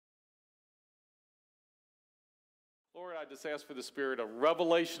Lord, I just ask for the spirit of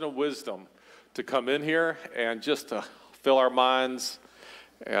revelation of wisdom to come in here and just to fill our minds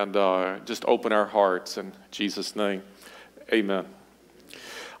and just open our hearts. In Jesus' name, amen.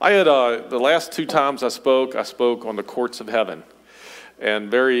 I had, the last two times I spoke on the courts of heaven.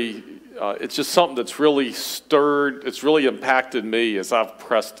 And it's just something that's really stirred, it's really impacted me as I've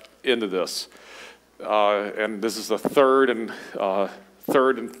pressed into this. And this is the third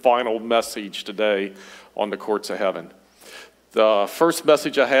and final message today on the courts of heaven. The first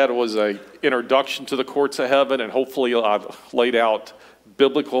message I had was an introduction to the courts of heaven, and hopefully I've laid out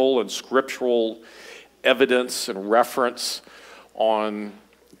biblical and scriptural evidence and reference on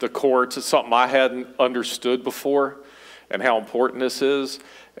the courts. It's something I hadn't understood before and how important this is.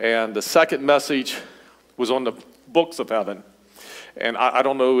 And the second message was on the books of heaven. And I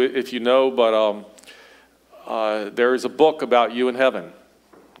don't know if you know, but there is a book about you in heaven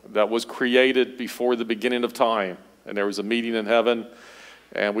that was created before the beginning of time. And there was a meeting in heaven,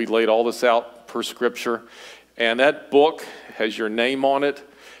 and we laid all this out per scripture. And that book has your name on it,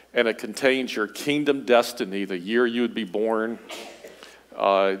 and it contains your kingdom destiny, the year you would be born,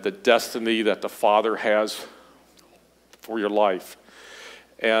 the destiny that the Father has for your life.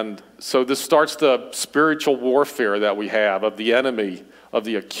 And so this starts the spiritual warfare that we have of the enemy, of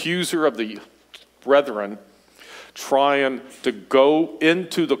the accuser of the brethren, trying to go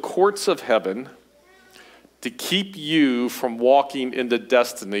into the courts of heaven to keep you from walking in the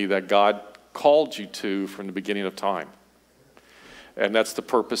destiny that God called you to from the beginning of time. And that's the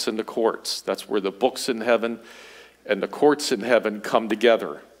purpose in the courts. That's where the books in heaven and the courts in heaven come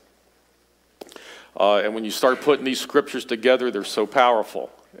together. And when you start putting these scriptures together, they're so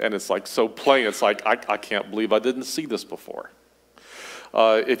powerful. And it's like so plain. It's like, I can't believe I didn't see this before.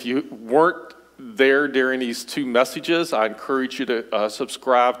 If you weren't there during these two messages, I encourage you to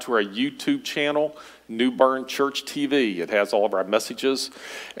subscribe to our YouTube channel, New Bern Church TV. It has all of our messages,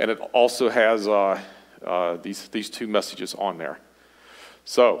 and it also has these two messages on there.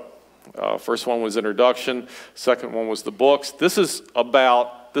 So, first one was introduction. Second one was the books. This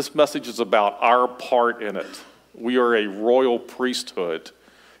message is about our part in it. We are a royal priesthood.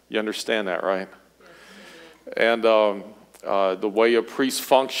 You understand that, right? And the way a priest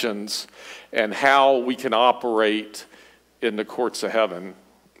functions and how we can operate in the courts of heaven.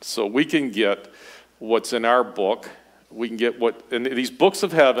 So we can get what's in our book. We can get and these books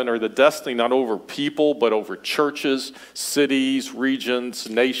of heaven are the destiny not over people, but over churches, cities, regions,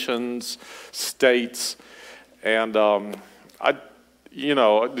 nations, states. And do you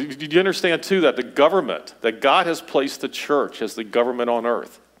understand too that the government, that God has placed the church as the government on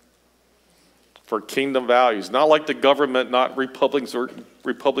earth for kingdom values? Not like the government, not Republicans or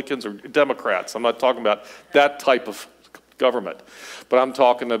Democrats. I'm not talking about that type of government, but I'm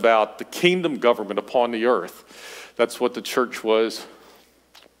talking about the kingdom government upon the earth. That's what the church was,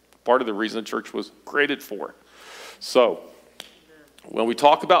 part of the reason the church was created for. So, when we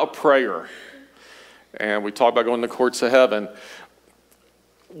talk about prayer, and we talk about going to the courts of heaven,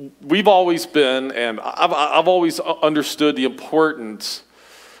 we've always been, and I've always understood the importance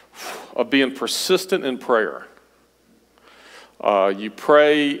of being persistent in prayer. You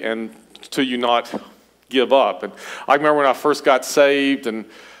pray until you not give up. And I remember when I first got saved, and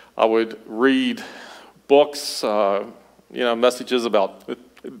I would read books, messages about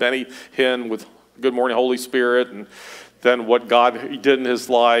Benny Hinn with Good Morning Holy Spirit, and then what he did in his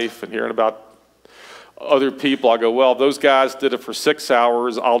life, and hearing about other people. I go, well, those guys did it for 6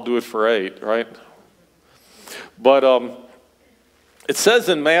 hours, I'll do it for 8, right? But it says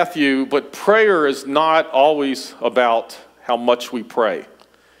in Matthew, but prayer is not always about how much we pray,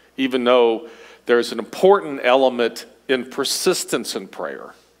 even though there's an important element in persistence in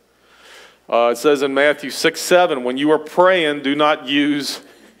prayer. It says in Matthew 6:7, when you are praying, do not use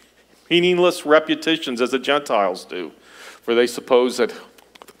meaningless repetitions as the Gentiles do, for they suppose that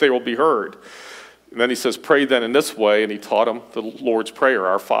they will be heard. And then he says, pray then in this way, and he taught them the Lord's Prayer,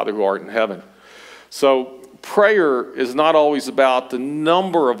 our Father who art in heaven. So prayer is not always about the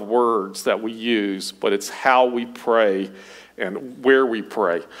number of words that we use, but it's how we pray and where we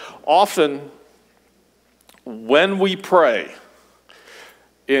pray. Often, when we pray,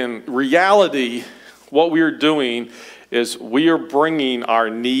 in reality, what we are doing is we are bringing our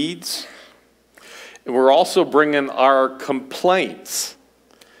needs, and we're also bringing our complaints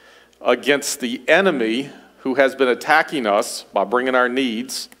against the enemy who has been attacking us by bringing our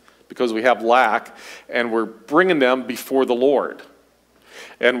needs because we have lack, and we're bringing them before the Lord.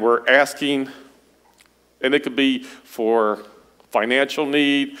 And we're asking, and it could be for financial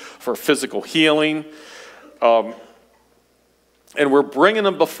need, for physical healing, and we're bringing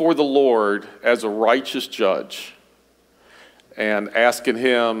them before the Lord as a righteous judge. and asking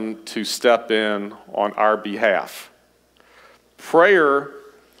him to step in on our behalf. Prayer,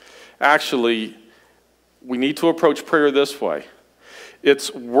 actually, we need to approach prayer this way.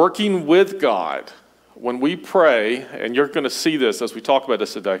 It's working with God. When we pray, and you're going to see this as we talk about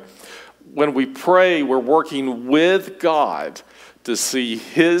this today, when we pray, we're working with God to see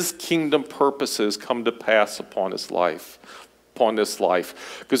his kingdom purposes come to pass upon his life, upon this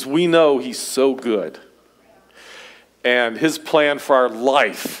life, because we know he's so good. And his plan for our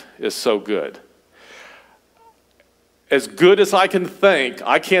life is so good. As good as I can think,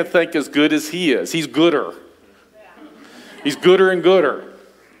 I can't think as good as he is. He's gooder. He's gooder and gooder.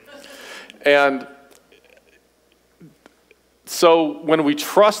 And so when we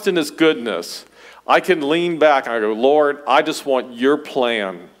trust in his goodness, I can lean back and I go, Lord, I just want your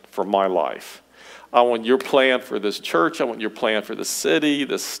plan for my life. I want your plan for this church. I want your plan for the city,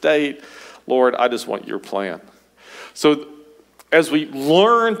 the state. Lord, I just want your plan. So as we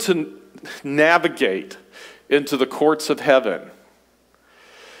learn to navigate into the courts of heaven,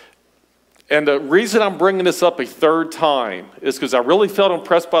 and the reason I'm bringing this up a third time is because I really felt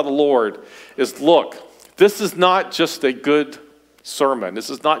impressed by the Lord, is look, this is not just a good sermon. This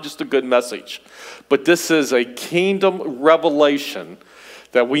is not just a good message, but this is a kingdom revelation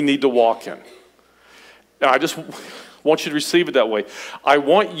that we need to walk in. And I just want you to receive it that way. I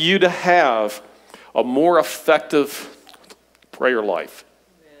want you to have a more effective prayer life.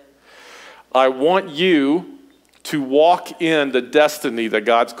 Amen. I want you to walk in the destiny that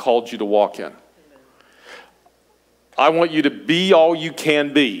God's called you to walk in. Amen. I want you to be all you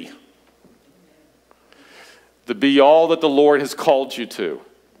can be. To be all that the Lord has called you to.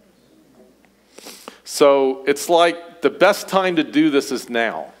 So it's like the best time to do this is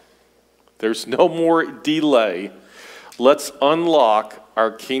now. There's no more delay. Let's unlock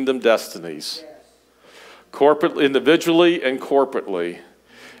our kingdom destinies. Corporately, individually and corporately.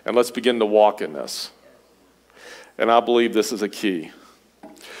 And let's begin to walk in this. And I believe this is a key.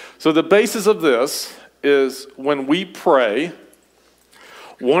 So the basis of this is when we pray,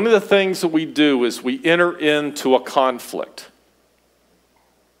 one of the things that we do is we enter into a conflict.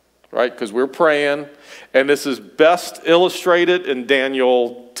 Right? Because we're praying, and this is best illustrated in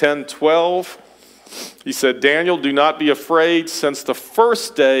Daniel 10:12. He said, Daniel, do not be afraid, since the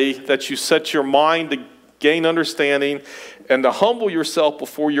first day that you set your mind to gain understanding and to humble yourself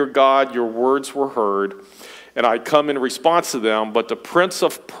before your God, your words were heard, and I come in response to them. But the prince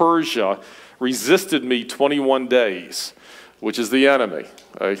of Persia resisted me 21 days, which is the enemy,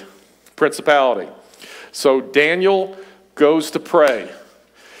 a principality. So Daniel goes to pray.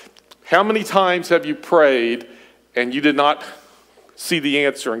 How many times have you prayed and you did not see the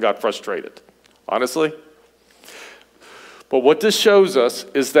answer and got frustrated? Honestly? But what this shows us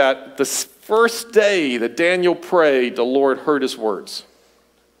is that the first day that Daniel prayed, the Lord heard his words.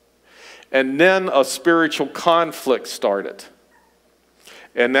 And then a spiritual conflict started.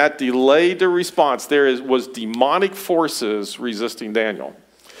 And that delayed the response. Was demonic forces resisting Daniel.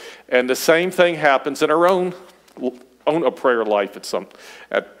 And the same thing happens in our own prayer life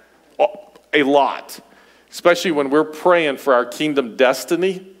at a lot. Especially when we're praying for our kingdom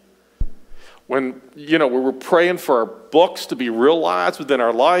destiny. When we're praying for our books to be realized within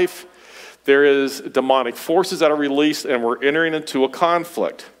our life, there is demonic forces that are released and we're entering into a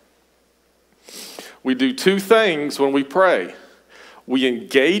conflict. We do two things when we pray. We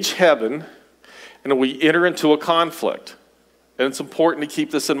engage heaven and we enter into a conflict. And it's important to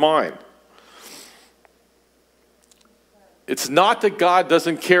keep this in mind. It's not that God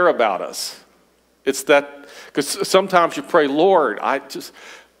doesn't care about us. It's that, because sometimes you pray, Lord,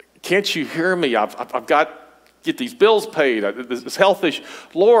 can't you hear me? I've got to get these bills paid, this health issue.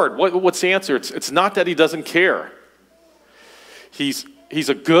 Lord, what's the answer? It's not that he doesn't care. He's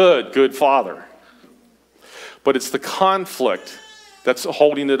a good father. But it's the conflict that's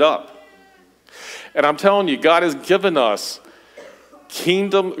holding it up. And I'm telling you, God has given us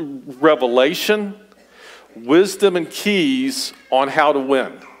kingdom revelation, wisdom, and keys on how to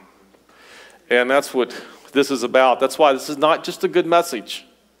win. And that's what this is about. That's why this is not just a good message,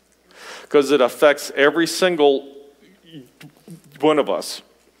 because it affects every single one of us.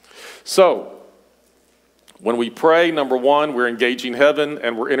 So, when we pray, number one, we're engaging heaven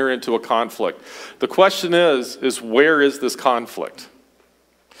and we're entering into a conflict. The question is where is this conflict?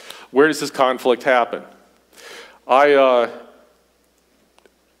 Where does this conflict happen? As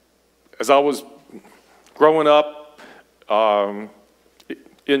I was growing up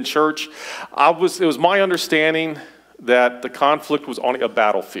in church, it was my understanding that the conflict was on a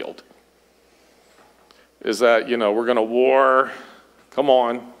battlefield. Is that, we're going to war, come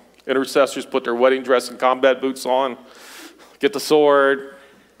on. Intercessors put their wedding dress and combat boots on. get the sword,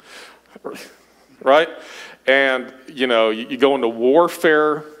 right? And, you go into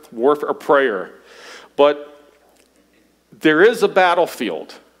warfare prayer. But there is a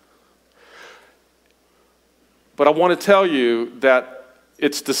battlefield. But I want to tell you that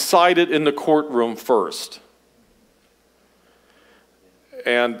it's decided in the courtroom first.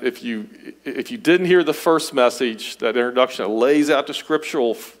 And if you didn't hear the first message, that introduction, it lays out the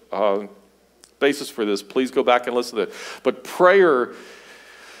scriptural basis for this. Please go back and listen to it. But prayer,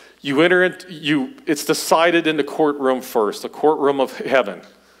 it's decided in the courtroom first, the courtroom of heaven.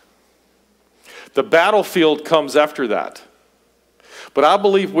 The battlefield comes after that. But I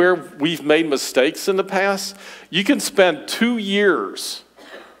believe where we've made mistakes in the past, you can spend 2 years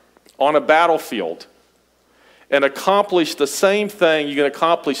on a battlefield and accomplish the same thing you can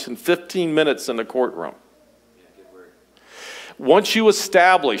accomplish in 15 minutes in the courtroom. Once you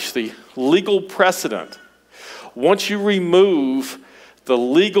establish the legal precedent, once you remove the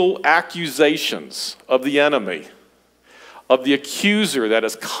legal accusations of the enemy, of the accuser that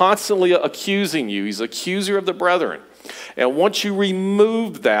is constantly accusing you, he's accuser of the brethren. And once you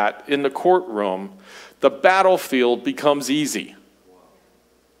remove that in the courtroom, the battlefield becomes easy.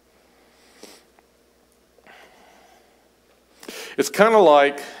 It's kind of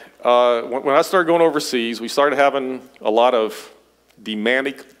like when I started going overseas, we started having a lot of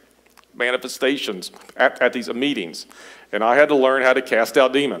demonic manifestations at these meetings. And I had to learn how to cast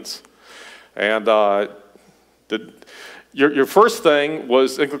out demons. And your first thing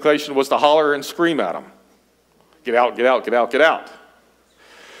was, inclination was to holler and scream at them. Get out, get out, get out, get out.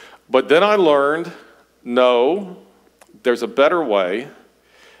 But then I learned, no, there's a better way.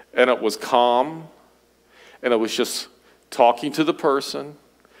 And it was calm. And it was just talking to the person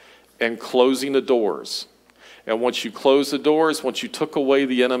and closing the doors. And once you close the doors, once you took away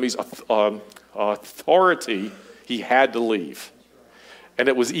the enemy's authority, he had to leave. And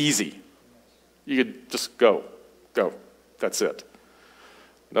it was easy. You could just go. That's it.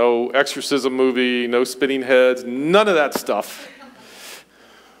 No exorcism movie, no spinning heads, none of that stuff.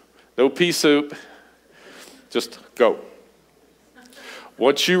 No pea soup. Just go.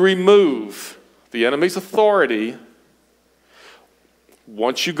 Once you remove the enemy's authority,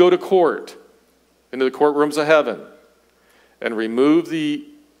 once you go to court, into the courtrooms of heaven, and remove the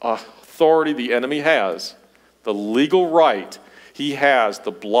authority the enemy has, the legal right he has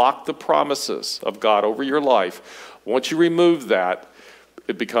to block the promises of God over your life, once you remove that,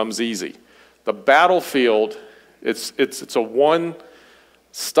 it becomes easy. The battlefield, it's a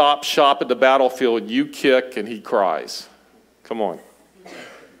one-stop shop at the battlefield. You kick and he cries. Come on.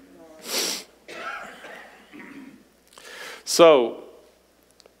 So,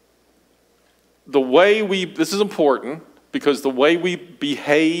 this is important because the way we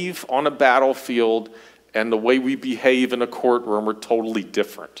behave on a battlefield and the way we behave in a courtroom are totally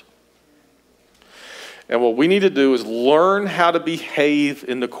different. And what we need to do is learn how to behave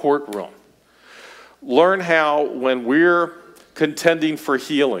in the courtroom. Learn how, when we're contending for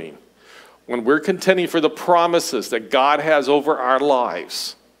healing, when we're contending for the promises that God has over our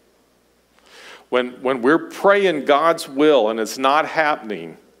lives, when we're praying God's will and it's not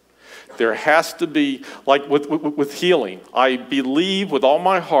happening, there has to be, like with healing, I believe with all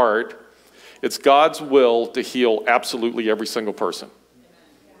my heart it's God's will to heal absolutely every single person.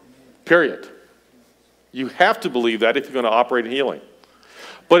 Period. You have to believe that if you're going to operate in healing.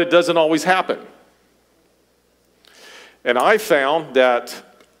 But it doesn't always happen. And I found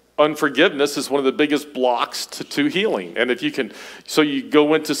that unforgiveness is one of the biggest blocks to healing. And if you can, so you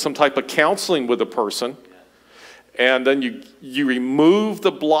go into some type of counseling with a person, and then you remove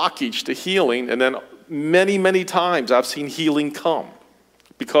the blockage to healing, and then many, many times I've seen healing come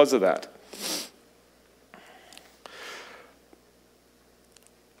because of that.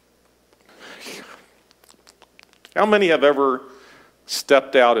 How many have ever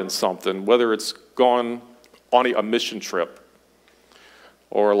stepped out in something, whether it's gone on a mission trip,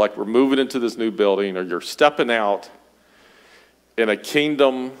 or like we're moving into this new building, or you're stepping out in a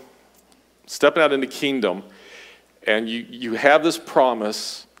kingdom, and you have this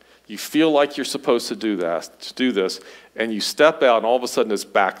promise, you feel like you're supposed to do this, and you step out and all of a sudden this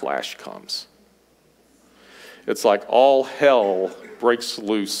backlash comes. It's like all hell breaks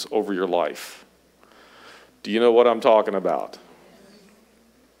loose over your life. Do you know what I'm talking about?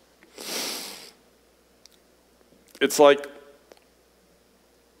 It's like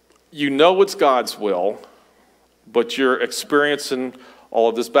you know it's God's will, but you're experiencing all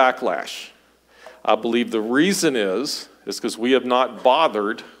of this backlash. I believe the reason is because we have not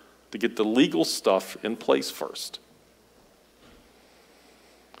bothered to get the legal stuff in place first.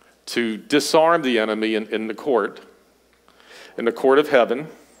 To disarm the enemy in the court in the court of heaven.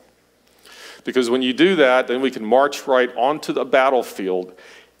 Because when you do that, then we can march right onto the battlefield,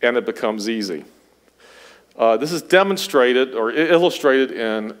 and it becomes easy. This is demonstrated or illustrated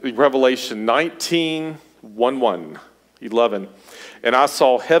in Revelation 19:11. And I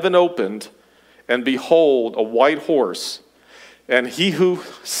saw heaven opened, and behold, a white horse. And he who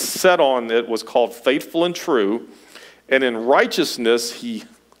sat on it was called Faithful and True, and in righteousness he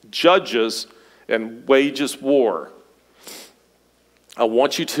judges and wages war. I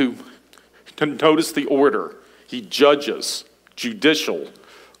want you to notice the order. He judges, judicial,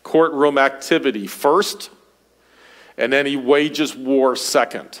 courtroom activity first, and then he wages war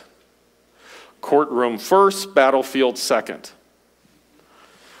second. Courtroom first, battlefield second.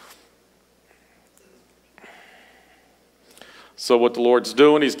 So what the Lord's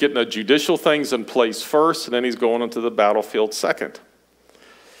doing, he's getting the judicial things in place first, and then he's going into the battlefield second.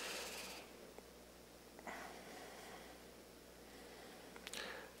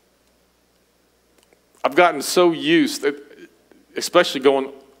 I've gotten so used, especially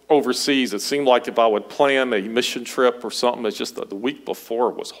going overseas, it seemed like if I would plan a mission trip or something, it's just the week before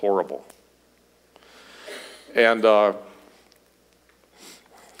was horrible. And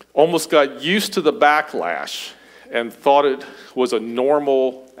almost got used to the backlash and thought it was a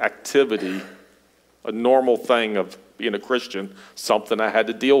normal activity, a normal thing of being a Christian, something I had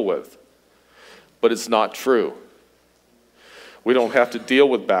to deal with. But it's not true. We don't have to deal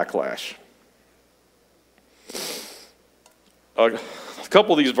with backlash. A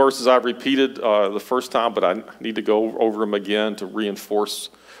couple of these verses I repeated the first time, but I need to go over them again to reinforce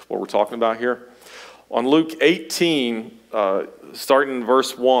what we're talking about here. On Luke 18, starting in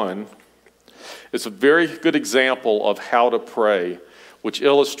verse 1, it's a very good example of how to pray, which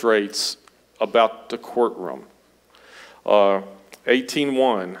illustrates about the courtroom.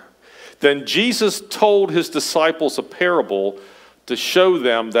 18:1. Then Jesus told his disciples a parable to show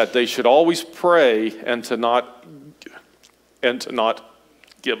them that they should always pray and to not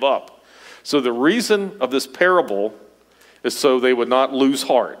give up. So the reason of this parable is so they would not lose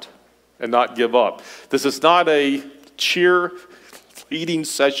heart and not give up. This is not a cheerleading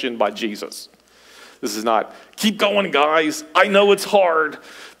session by Jesus. This is not, keep going, guys. I know it's hard,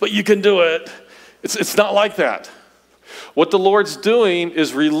 but you can do it. It's not like that. What the Lord's doing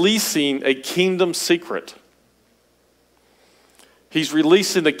is releasing a kingdom secret. He's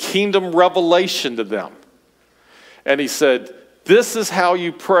releasing a kingdom revelation to them. And he said, this is how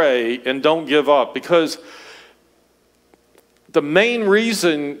you pray and don't give up. Because the main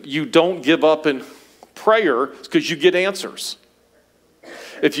reason you don't give up in prayer is because you get answers.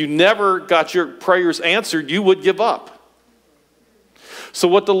 If you never got your prayers answered, you would give up. So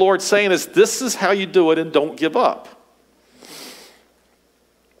what the Lord's saying is, this is how you do it and don't give up.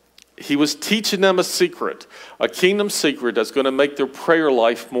 He was teaching them a secret, a kingdom secret that's going to make their prayer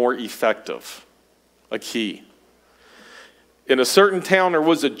life more effective, a key. In a certain town, there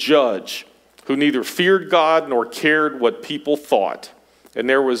was a judge who neither feared God nor cared what people thought. And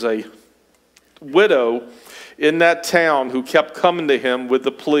there was a widow in that town who kept coming to him with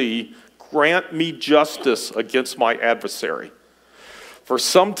the plea, grant me justice against my adversary. For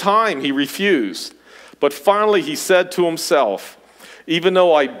some time he refused, but finally he said to himself, even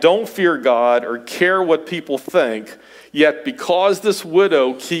though I don't fear God or care what people think, yet because this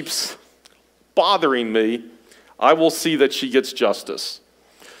widow keeps bothering me, I will see that she gets justice,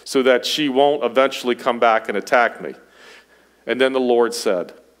 so that she won't eventually come back and attack me. And then the Lord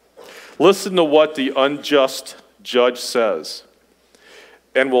said, listen to what the unjust judge says.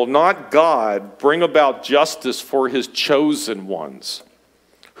 And will not God bring about justice for his chosen ones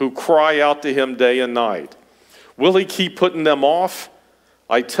who cry out to him day and night? Will he keep putting them off?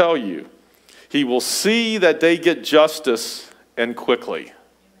 I tell you, he will see that they get justice, and quickly.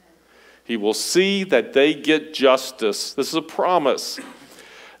 He will see that they get justice. This is a promise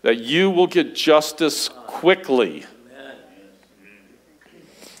that you will get justice quickly.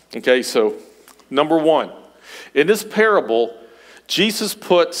 Okay, so number one, in this parable, Jesus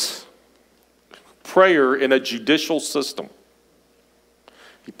puts prayer in a judicial system.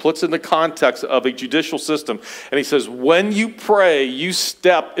 He puts it in the context of a judicial system. And he says, when you pray, you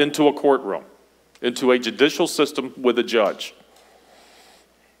step into a courtroom, into a judicial system with a judge.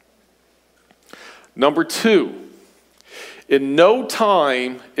 Number two, in no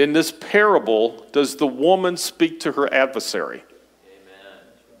time in this parable does the woman speak to her adversary. Amen.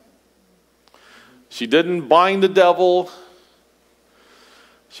 She didn't bind the devil.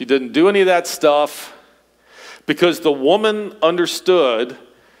 She didn't do any of that stuff, because the woman understood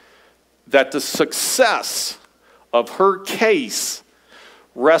that the success of her case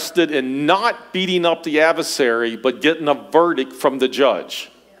rested in not beating up the adversary, but getting a verdict from the judge.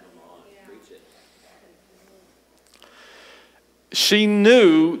 She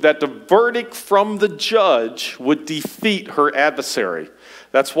knew that the verdict from the judge would defeat her adversary.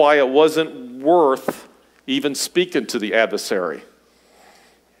 That's why it wasn't worth even speaking to the adversary.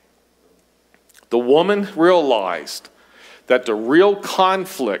 The woman realized that the real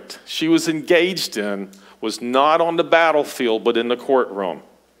conflict she was engaged in was not on the battlefield, but in the courtroom.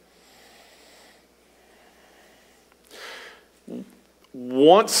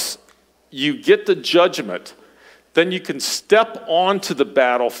 Once you get the judgment, then you can step onto the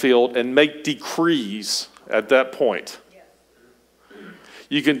battlefield and make decrees at that point.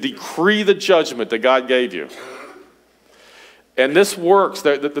 You can decree the judgment that God gave you. And this works.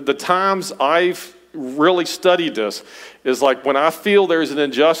 The times I've really studied this is like when I feel there's an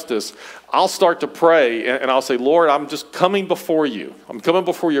injustice, I'll start to pray and I'll say, Lord, I'm just coming before you. I'm coming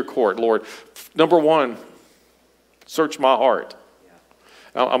before your court, Lord. Number one, search my heart.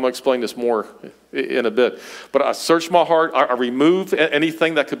 I'm going to explain this more in a bit. But I search my heart. I remove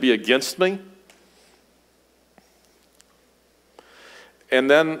anything that could be against me. And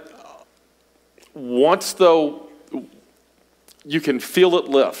then once, though, you can feel it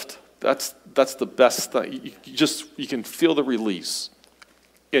lift. That's the best thing. You can feel the release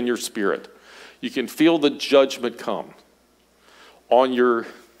in your spirit. You can feel the judgment come on your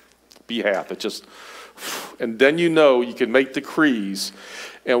behalf. And then you know you can make decrees.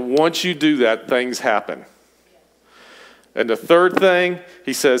 And once you do that, things happen. And the third thing,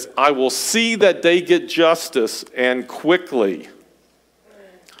 he says, I will see that they get justice and quickly.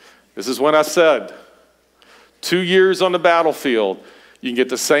 This is when I said, 2 years on the battlefield, you can get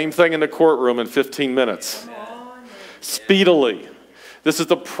the same thing in the courtroom in 15 minutes. Speedily. This is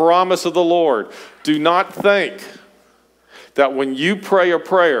the promise of the Lord. Do not think that when you pray a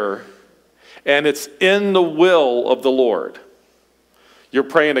prayer and it's in the will of the Lord, you're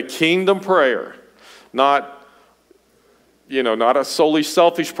praying a kingdom prayer, not a solely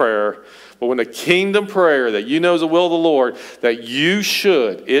selfish prayer, but when a kingdom prayer that you know is the will of the Lord, that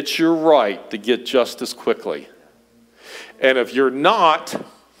it's your right to get justice quickly. And if you're not,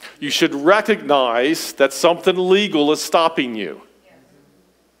 you should recognize that something legal is stopping you.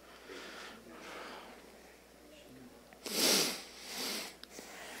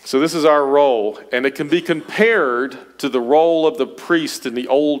 So this is our role, and it can be compared to the role of the priest in the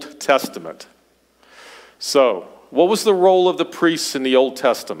Old Testament. So, what was the role of the priests in the Old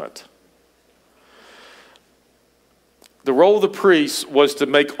Testament? The role of the priest was to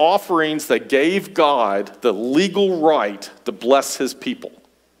make offerings that gave God the legal right to bless his people.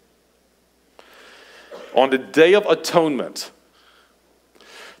 On the Day of Atonement,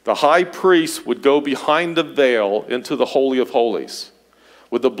 the high priest would go behind the veil into the Holy of Holies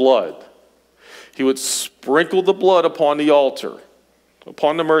with the blood. He would sprinkle the blood upon the altar,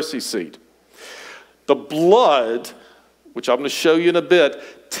 upon the mercy seat. The blood, which I'm going to show you in a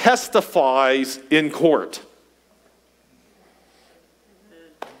bit, testifies in court.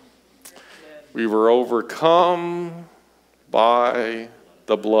 We were overcome by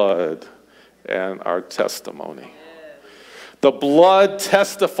the blood and our testimony. The blood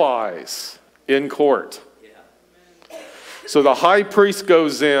testifies in court. So the high priest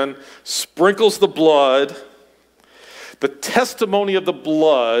goes in, sprinkles the blood. The testimony of the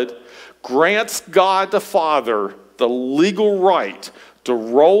blood grants God the Father the legal right to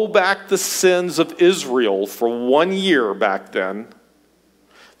roll back the sins of Israel for 1 year back then.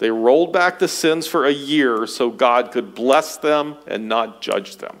 They rolled back the sins for a year so God could bless them and not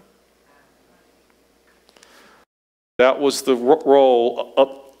judge them. That was the role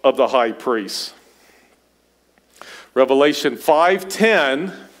of the high priest. Revelation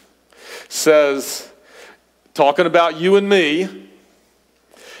 5:10 says, talking about you and me,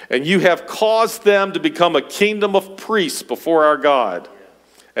 and you have caused them to become a kingdom of priests before our God,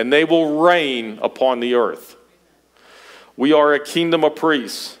 and they will reign upon the earth. We are a kingdom of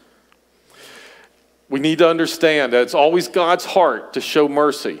priests. We need to understand that it's always God's heart to show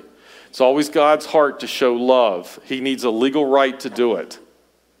mercy. It's always God's heart to show love. He needs a legal right to do it.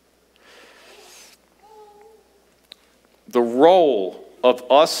 The role of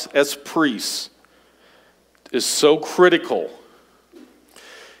us as priests is so critical.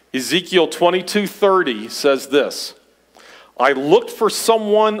 Ezekiel 22:30 says this, I looked for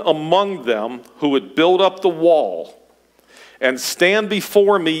someone among them who would build up the wall and stand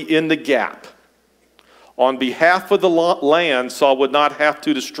before me in the gap on behalf of the land so I would not have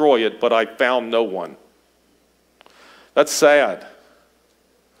to destroy it, but I found no one. That's sad.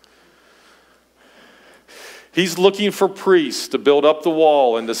 He's looking for priests to build up the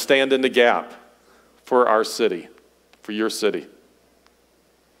wall and to stand in the gap for our city, for your city,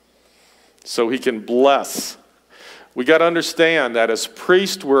 so he can bless. We got to understand that as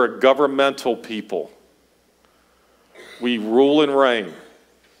priests, we're a governmental people. We rule and reign.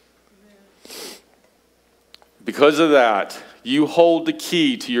 Because of that, you hold the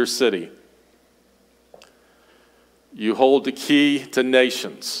key to your city. You hold the key to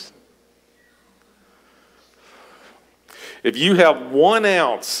nations. If you have 1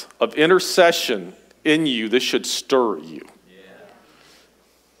 ounce of intercession in you, this should stir you.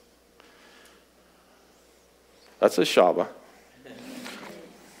 That's a Shabbat.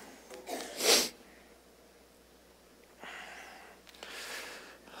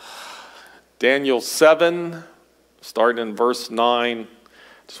 Daniel 7, starting in verse 9.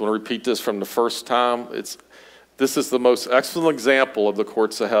 Just want to repeat this from the first time. This is the most excellent example of the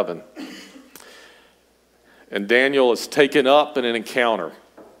courts of heaven. And Daniel is taken up in an encounter.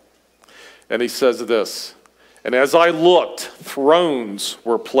 And he says this, "And as I looked, thrones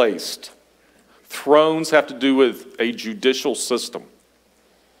were placed." Thrones have to do with a judicial system.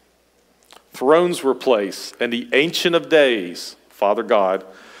 Thrones were placed, and the Ancient of Days, Father God,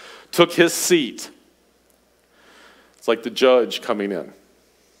 took his seat. It's like the judge coming in.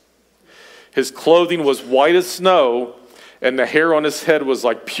 His clothing was white as snow, and the hair on his head was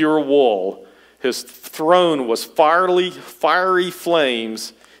like pure wool. His throne was fiery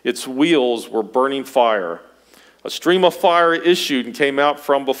flames. Its wheels were burning fire. A stream of fire issued and came out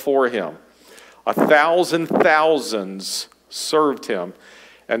from before him. 1,000 thousands served him,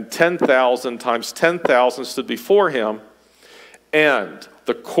 and 10,000 times 10,000 stood before him, and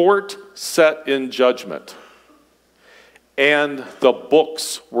the court sat in judgment, and the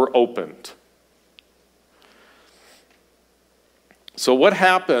books were opened. So what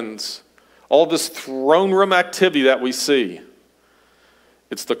happens, all this throne room activity that we see,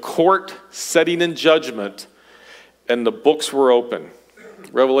 it's the court setting in judgment, and the books were open.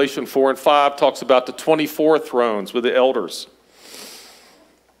 Revelation 4 and 5 talks about the 24 thrones with the elders.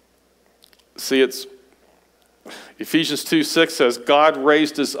 See, it's Ephesians 2:6 says, God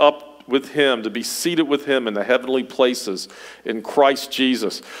raised us up with him to be seated with him in the heavenly places in Christ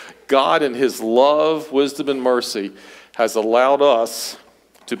Jesus. God in his love, wisdom, and mercy has allowed us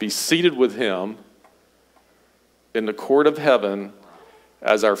to be seated with him in the court of heaven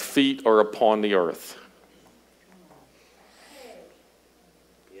as our feet are upon the earth.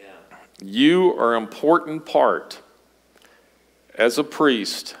 You are an important part as a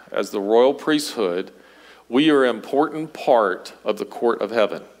priest, as the royal priesthood. We are an important part of the court of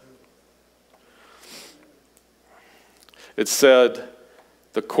heaven. It said,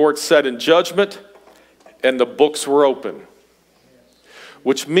 the court sat in judgment and the books were open,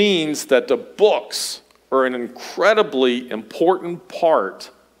 which means that the books are an incredibly important part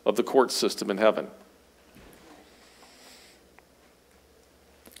of the court system in heaven.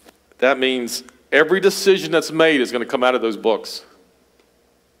 That means every decision that's made is going to come out of those books,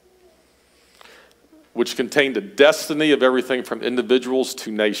 which contain the destiny of everything from individuals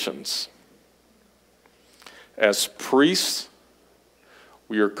to nations. As priests,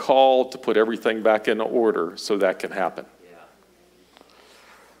 we are called to put everything back in order so that can happen.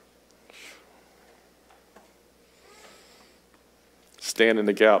 Stand in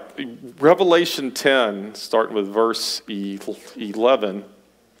the gap. Revelation 10, starting with verse 11,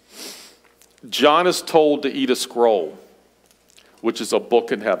 John is told to eat a scroll, which is a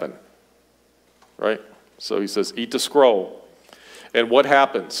book in heaven, right? So he says, eat the scroll. And what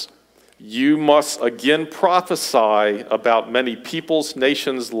happens? You must again prophesy about many peoples,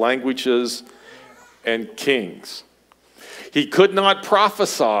 nations, languages, and kings. He could not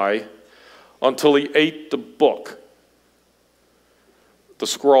prophesy until he ate the book, the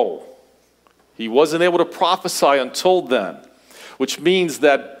scroll. He wasn't able to prophesy until then, which means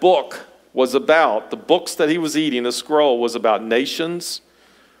that book was about, the books that he was eating, the scroll was about nations,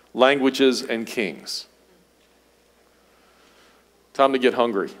 languages, and kings. Time to get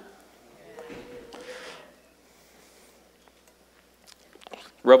hungry.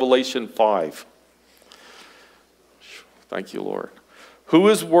 Revelation 5. Thank you, Lord. Who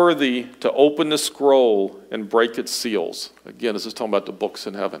is worthy to open the scroll and break its seals? Again, this is talking about the books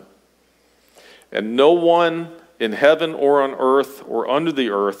in heaven. And no one in heaven or on earth or under the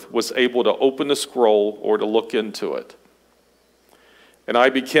earth was able to open the scroll or to look into it. And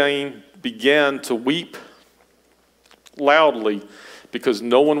I began to weep loudly because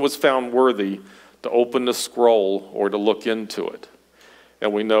no one was found worthy to open the scroll or to look into it.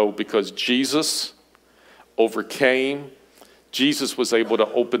 And we know because Jesus overcame, Jesus was able to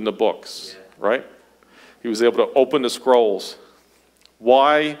open the books, right? He was able to open the scrolls.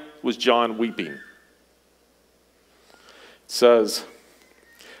 Why was John weeping? It says,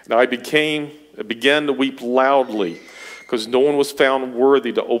 "Now I began to weep loudly because no one was found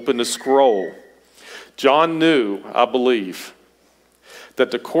worthy to open the scroll." John knew, I believe, that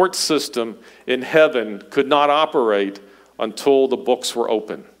the court system in heaven could not operate until the books were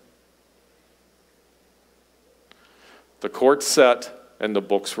open. The court set and the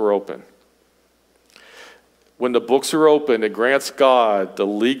books were open. When the books are open, it grants God the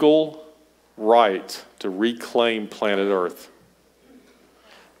legal right to reclaim planet Earth.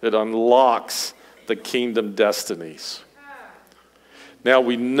 It unlocks the kingdom destinies. Now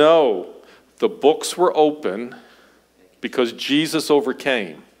we know the books were open because Jesus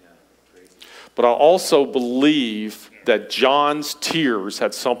overcame. But I also believe that John's tears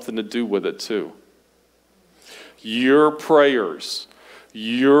had something to do with it too. Your prayers,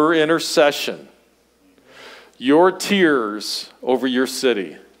 your intercession, your tears over your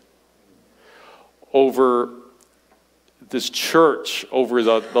city, over this church, over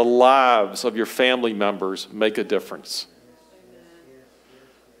the lives of your family members make a difference.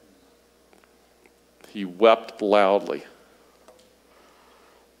 He wept loudly.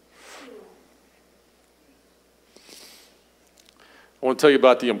 I want to tell you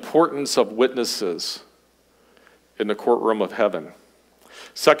about the importance of witnesses in the courtroom of heaven.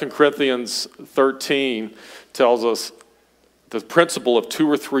 2 Corinthians 13 tells us the principle of 2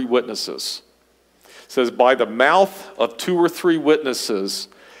 or 3 witnesses. It says, "By the mouth of 2 or 3 witnesses,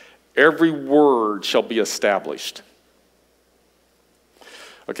 every word shall be established."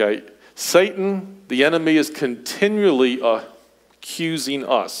 Okay, Satan, the enemy, is continually accusing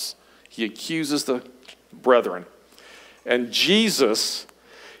us. He accuses the brethren. And Jesus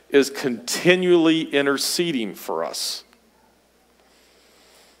is continually interceding for us.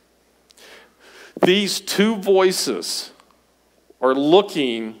 These 2 voices are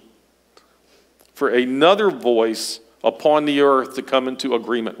looking for another voice upon the earth to come into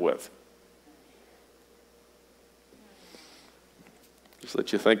agreement with. Just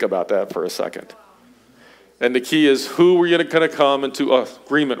let you think about that for a second. And the key is, who are you going to come into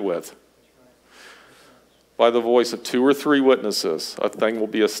agreement with? By the voice of 2 or 3 witnesses, a thing will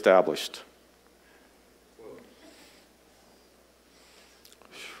be established.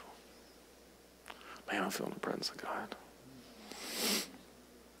 Man, I'm feeling the presence of God.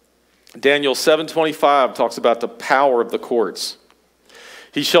 Daniel 7:25 talks about the power of the courts.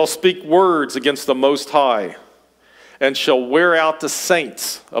 "He shall speak words against the Most High, and shall wear out the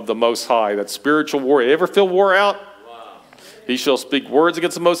saints of the Most High." That spiritual war. You ever feel wore out? Wow. He shall speak words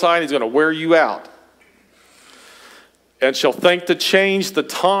against the Most High, and he's going to wear you out. "And shall think to change the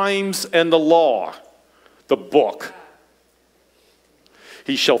times and the law," the book.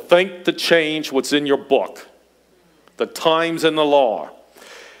 He shall think to change what's in your book, the times and the law.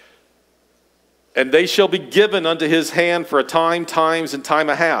 "And they shall be given unto his hand for a time, times, and time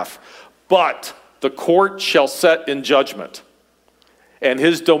a half. But the court shall set in judgment, and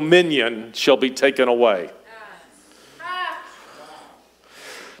his dominion shall be taken away,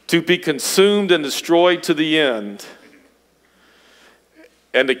 to be consumed and destroyed to the end.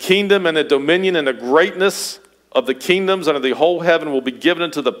 And the kingdom and the dominion and the greatness of the kingdoms under the whole heaven will be given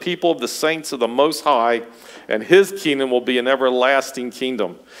unto the people of the saints of the Most High, and his kingdom will be an everlasting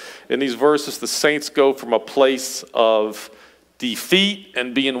kingdom." In these verses, the saints go from a place of defeat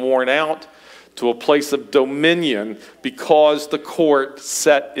and being worn out to a place of dominion because the court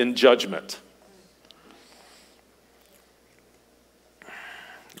set in judgment.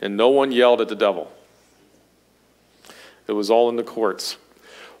 And no one yelled at the devil. It was all in the courts.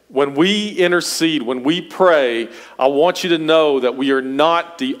 When we intercede, when we pray, I want you to know that we are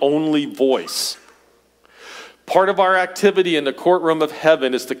not the only voice. Part of our activity in the courtroom of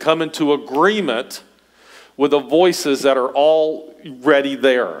heaven is to come into agreement with the voices that are already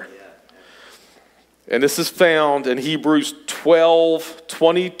there. And this is found in Hebrews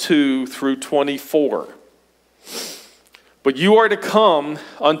 12:22 through 24. "But you are to come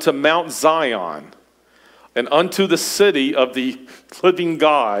unto Mount Zion, and unto the city of the living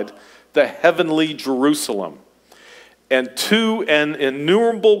God, the heavenly Jerusalem, and to an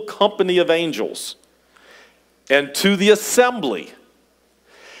innumerable company of angels, and to the assembly,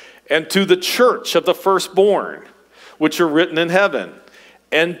 and to the church of the firstborn, which are written in heaven,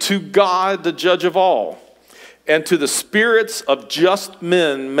 and to God, the judge of all, and to the spirits of just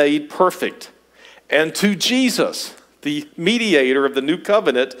men made perfect, and to Jesus, the mediator of the new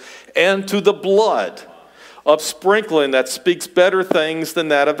covenant, and to the blood of sprinkling that speaks better things than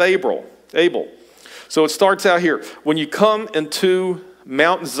that of Abel. So it starts out here. When you come into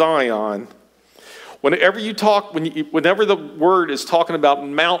Mount Zion, Whenever you talk, whenever the word is talking about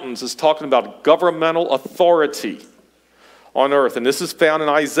mountains, it's talking about governmental authority on earth. And this is found in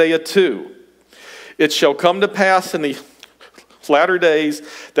Isaiah 2. It shall come to pass in the latter days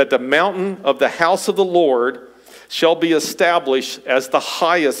that the mountain of the house of the Lord shall be established as the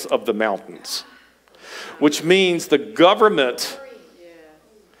highest of the mountains. Which means the government,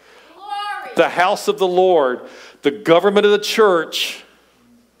 the house of the Lord, the government of the church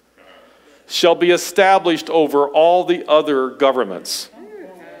shall be established over all the other governments,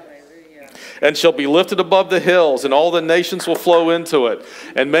 and shall be lifted above the hills, and all the nations will flow into it.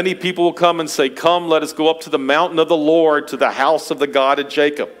 And many people will come and say, come, let us go up to the mountain of the Lord, to the house of the God of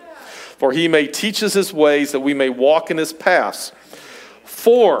Jacob. For he may teach us his ways, that we may walk in his paths.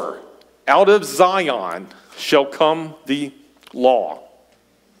 For out of Zion shall come the law.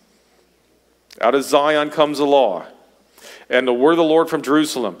 Out of Zion comes the law. And the word of the Lord from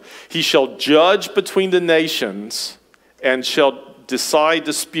Jerusalem. He shall judge between the nations, and shall decide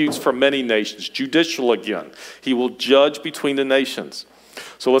disputes for many nations. Judicial again. He will judge between the nations.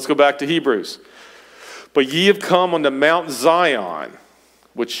 So let's go back to Hebrews. But ye have come on the Mount Zion,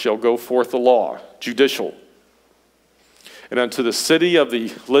 which shall go forth the law. Judicial. And unto the city of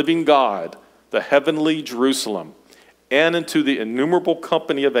the living God, the heavenly Jerusalem, and unto the innumerable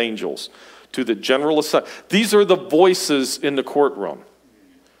company of angels, to the general assembly. These are the voices in the courtroom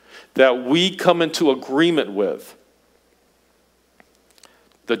that we come into agreement with.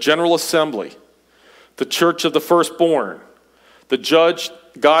 The general assembly, the church of the firstborn, the judge,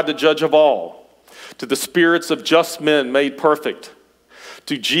 God the judge of all, to the spirits of just men made perfect,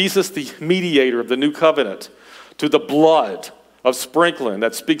 to Jesus the mediator of the new covenant, to the blood of sprinkling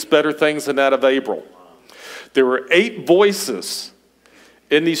that speaks better things than that of Abel. There were 8 voices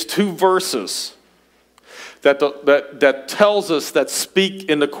in these 2 verses that tells us that speak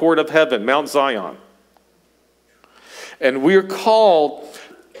in the court of heaven, Mount Zion. And we're called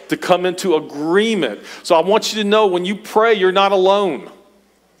to come into agreement. So I want you to know, when you pray, you're not alone.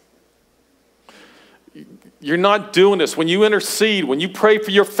 You're not doing this. When you intercede, when you pray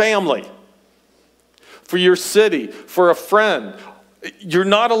for your family, for your city, for a friend, you're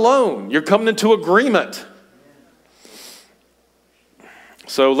not alone. You're coming into agreement.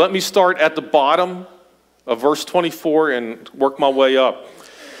 So let me start at the bottom of verse 24 and work my way up.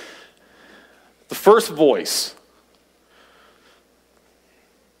 The first voice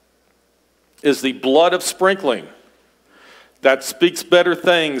is the blood of sprinkling that speaks better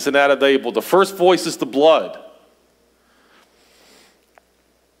things than that of Abel. The first voice is the blood.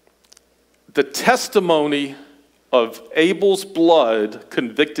 The testimony of Abel's blood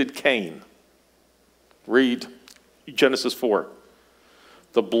convicted Cain. Read Genesis 4.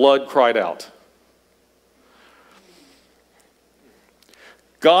 The blood cried out.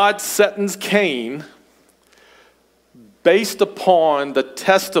 God sentenced Cain based upon the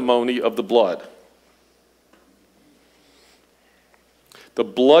testimony of the blood. The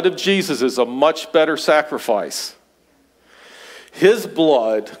blood of Jesus is a much better sacrifice. His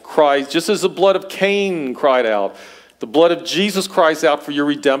blood cries, just as the blood of Cain cried out, the blood of Jesus cries out for your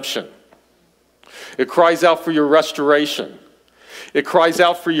redemption. It cries out for your restoration. It cries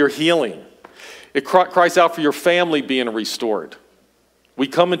out for your healing. It cries out for your family being restored. We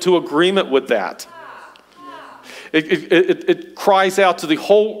come into agreement with that. It cries out to the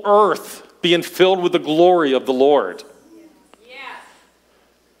whole earth being filled with the glory of the Lord.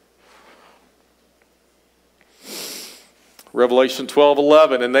 Revelation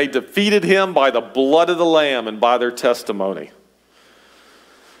 12:11, and they defeated him by the blood of the Lamb and by their testimony.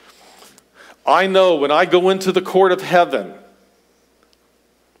 I know when I go into the court of heaven,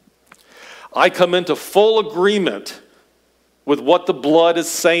 I come into full agreement with what the blood is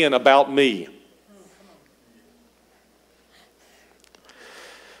saying about me.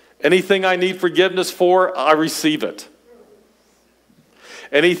 Anything I need forgiveness for, I receive it.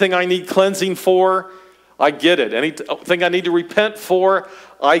 Anything I need cleansing for, I get it. Anything I need to repent for,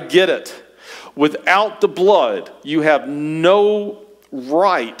 I get it. Without the blood, you have no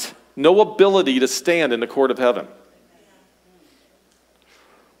right, no ability to stand in the court of heaven.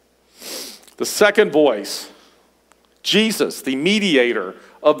 The second voice, Jesus, the mediator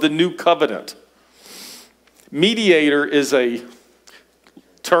of the new covenant. Mediator is a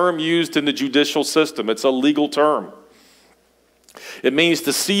term used in the judicial system. It's a legal term. It means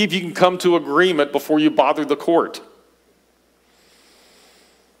to see if you can come to agreement before you bother the court.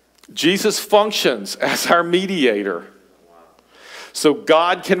 Jesus functions as our mediator. So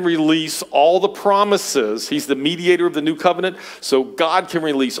God can release all the promises. He's the mediator of the new covenant. So God can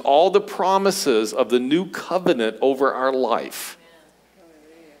release all the promises of the new covenant over our life.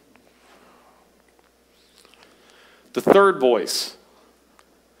 The third voice,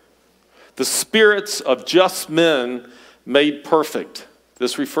 the spirits of just men made perfect.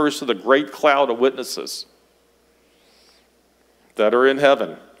 This refers to the great cloud of witnesses that are in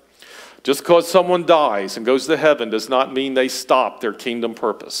heaven. Just because someone dies and goes to heaven does not mean they stop their kingdom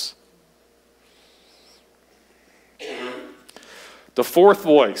purpose. The fourth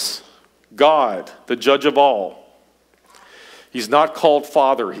voice, God, the judge of all. He's not called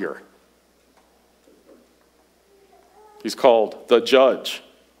Father here. He's called the judge.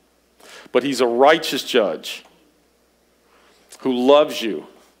 But he's a righteous judge who loves you.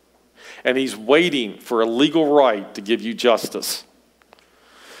 And he's waiting for a legal right to give you justice.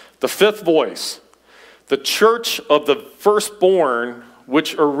 The fifth voice, the church of the firstborn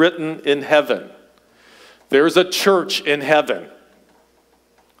which are written in heaven. There's a church in heaven.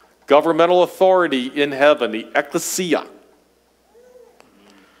 Governmental authority in heaven, the ecclesia.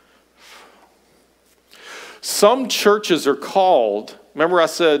 Some churches are called, remember I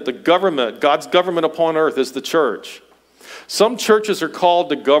said the government, God's government upon earth is the church. Some churches are called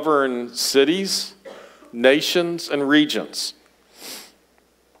to govern cities, nations, and regions.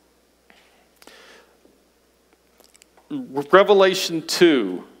 Revelation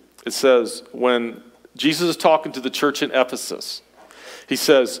 2, it says, when Jesus is talking to the church in Ephesus, he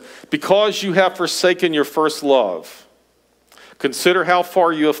says, because you have forsaken your first love, consider how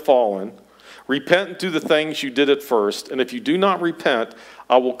far you have fallen. Repent and do the things you did at first, and if you do not repent,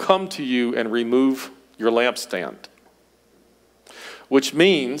 I will come to you and remove your lampstand. Which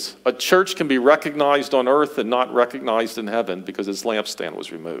means a church can be recognized on earth and not recognized in heaven because its lampstand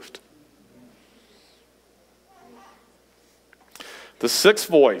was removed. The sixth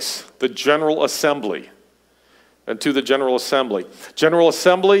voice, the General Assembly. And to the General Assembly. General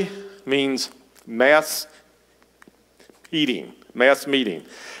Assembly means mass meeting.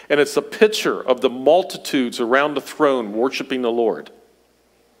 And it's a picture of the multitudes around the throne worshiping the Lord.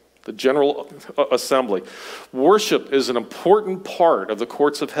 The General Assembly. Worship is an important part of the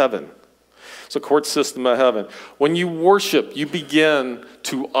courts of heaven. It's a court system of heaven. When you worship, you begin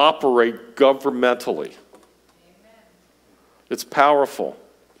to operate governmentally. It's powerful.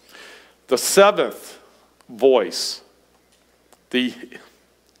 The seventh voice, the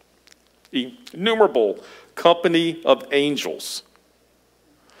innumerable company of angels.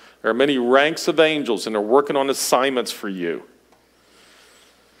 There are many ranks of angels, and they're working on assignments for you.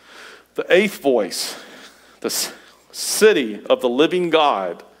 The eighth voice, the city of the living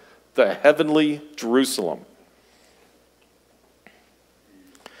God, the heavenly Jerusalem.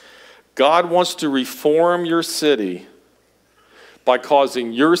 God wants to reform your city by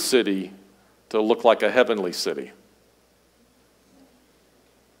causing your city to look like a heavenly city.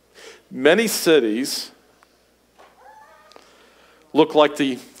 Many cities look like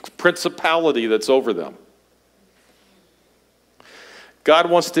the principality that's over them. God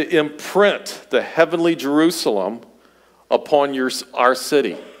wants to imprint the heavenly Jerusalem upon our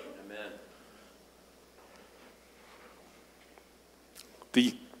city. Amen.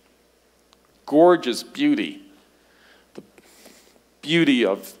 The gorgeous beauty, the beauty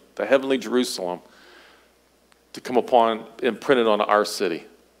of the heavenly Jerusalem to come upon, imprinted on our city.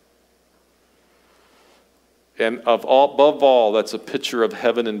 And above all, that's a picture of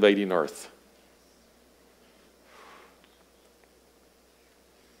heaven invading earth.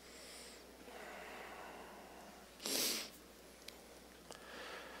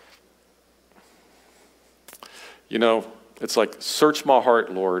 You know, it's like, search my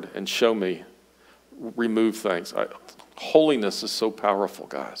heart, Lord, and show me, remove things. Holiness is so powerful,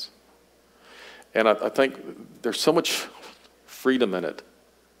 guys. And I think there's so much freedom in it.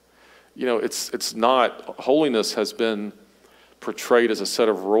 You know, it's not, holiness has been portrayed as a set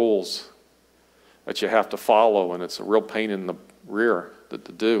of rules that you have to follow, and it's a real pain in the rear to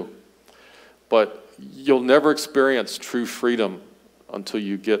do. But you'll never experience true freedom until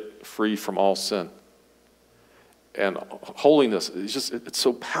you get free from all sin. And holiness is just, it's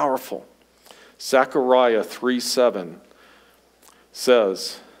so powerful. Zechariah 3:7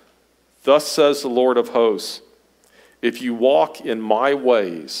 says, thus says the Lord of hosts, if you walk in my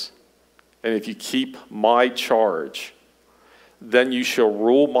ways, and if you keep my charge, then you shall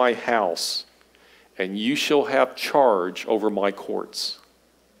rule my house, and you shall have charge over my courts.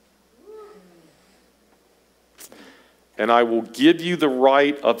 And I will give you the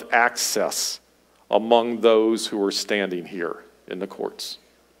right of access among those who are standing here in the courts.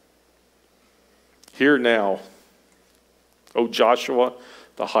 Hear now, O Joshua,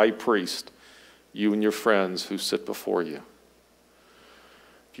 the high priest, you and your friends who sit before you.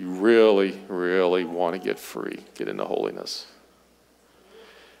 If you really, really want to get free, get into holiness.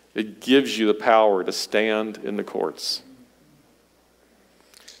 It gives you the power to stand in the courts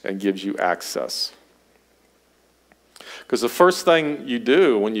and gives you access. Because the first thing you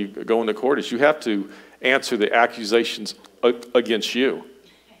do when you go into court is you have to answer the accusations against you.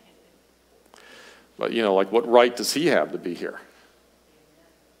 But, like, what right does he have to be here?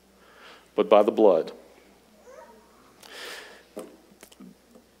 But by the blood.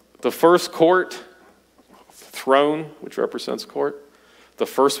 The first court, throne, which represents court, the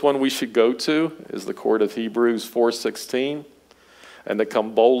first one we should go to is the court of Hebrews 4:16, and to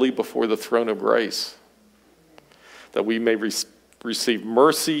come boldly before the throne of grace, that we may receive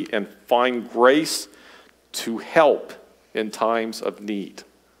mercy and find grace to help in times of need.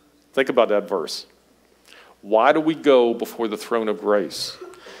 Think about that verse. Why do we go before the throne of grace?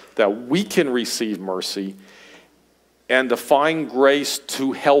 That we can receive mercy and to find grace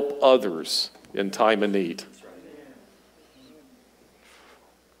to help others in time of need.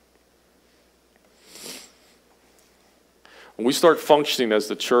 When we start functioning as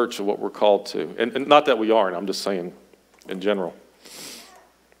the church of what we're called to, and not that we aren't, I'm just saying in general,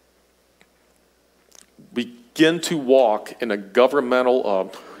 begin to walk in a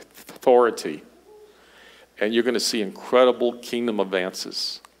governmental authority, and you're going to see incredible kingdom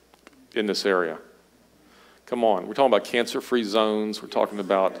advances in this area. Come on, we're talking about cancer-free zones. We're talking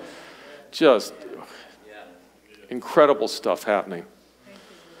about just incredible stuff happening.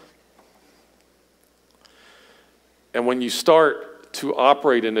 And when you start to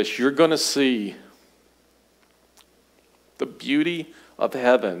operate in this, you're going to see the beauty of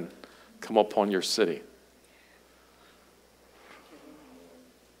heaven come upon your city.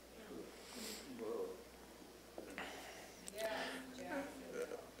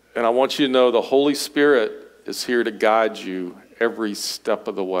 And I want you to know the Holy Spirit is here to guide you every step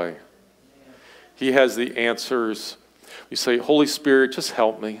of the way. He has the answers. You say, Holy Spirit, just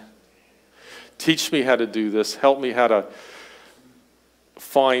help me. Teach me how to do this. Help me how to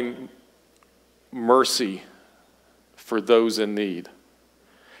find mercy for those in need.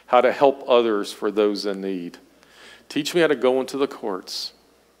 How to help others for those in need. Teach me how to go into the courts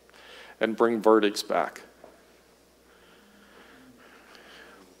and bring verdicts back.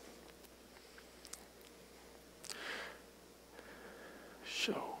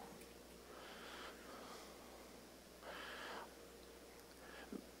 Show.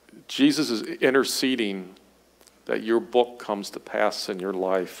 Jesus is interceding that your book comes to pass in your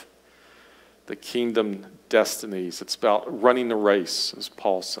life. The kingdom destinies. It's about running the race, as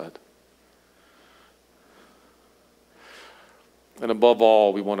Paul said. And above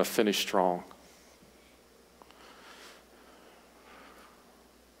all, we want to finish strong.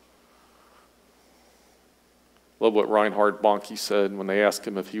 Love what Reinhard Bonnke said when they asked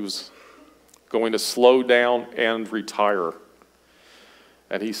him if he was going to slow down and retire.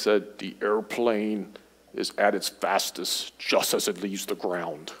 And he said, the airplane is at its fastest just as it leaves the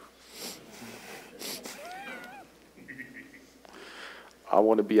ground. I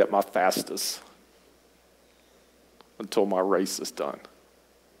want to be at my fastest until my race is done.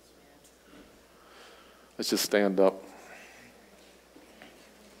 Let's just stand up.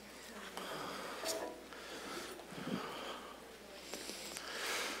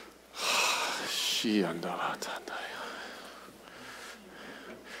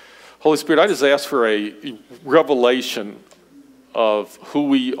 Holy Spirit, I just ask for a revelation of who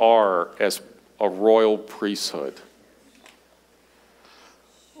we are as a royal priesthood.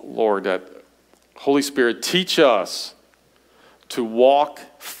 Lord, that Holy Spirit, teach us to walk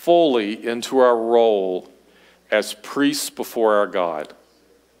fully into our role as priests before our God.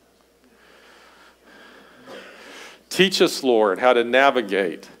 Teach us, Lord, how to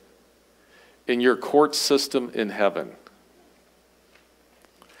navigate in your court system in heaven.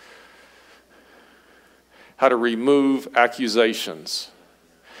 How to remove accusations,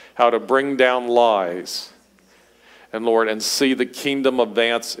 how to bring down lies, and Lord, and see the kingdom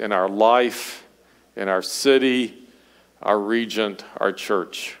advance in our life, in our city, our region, our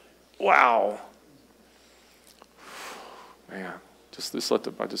church. Wow. Man,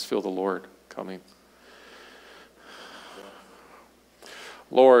 I just feel the Lord coming.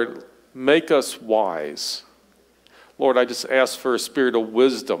 Lord, make us wise. Lord, I just ask for a spirit of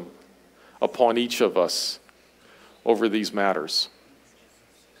wisdom upon each of us over these matters.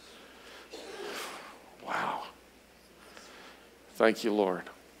 Wow. Thank you, Lord.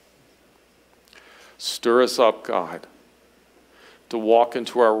 Stir us up, God, to walk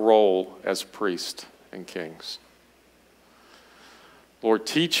into our role as priests and kings. Lord,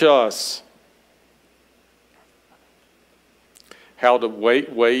 teach us how to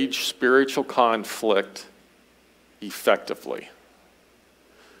wage spiritual conflict effectively.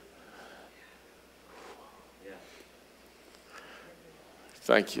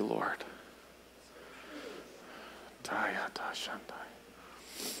 Thank you, Lord.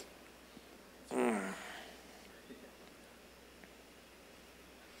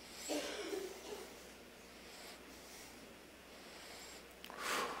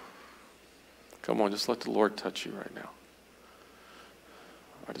 Come on, just let the Lord touch you right now.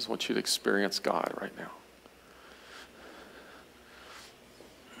 I just want you to experience God right now.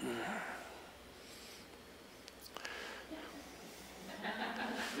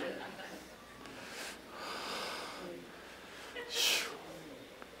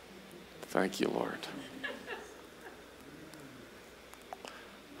 Thank you, Lord.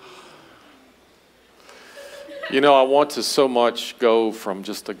 You know, I want to so much go from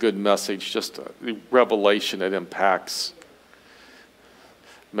just a good message, just the revelation that impacts,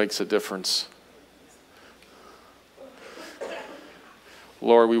 makes a difference.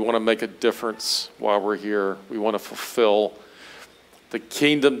 Lord, we want to make a difference while we're here. We want to fulfill the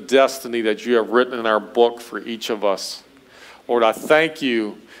kingdom destiny that you have written in our book for each of us. Lord, I thank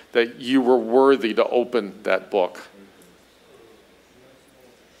you that you were worthy to open that book.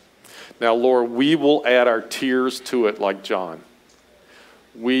 Now, Lord, we will add our tears to it like John.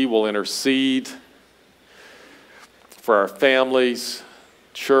 We will intercede for our families,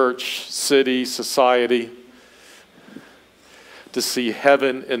 church, city, society, to see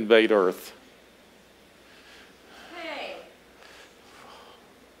heaven invade earth. Hey.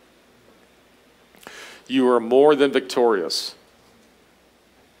 You are more than victorious.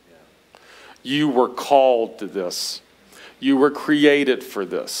 You were called to this. You were created for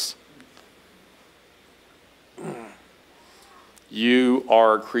this. You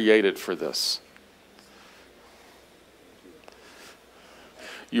are created for this.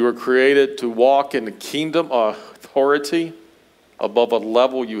 You were created to walk in the kingdom authority above a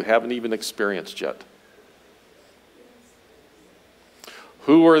level you haven't even experienced yet.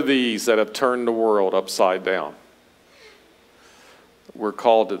 Who are these that have turned the world upside down? We're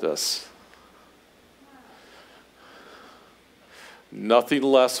called to this. Nothing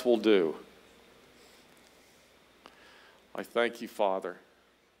less will do. I thank you, Father.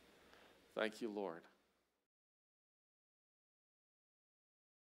 Thank you, Lord.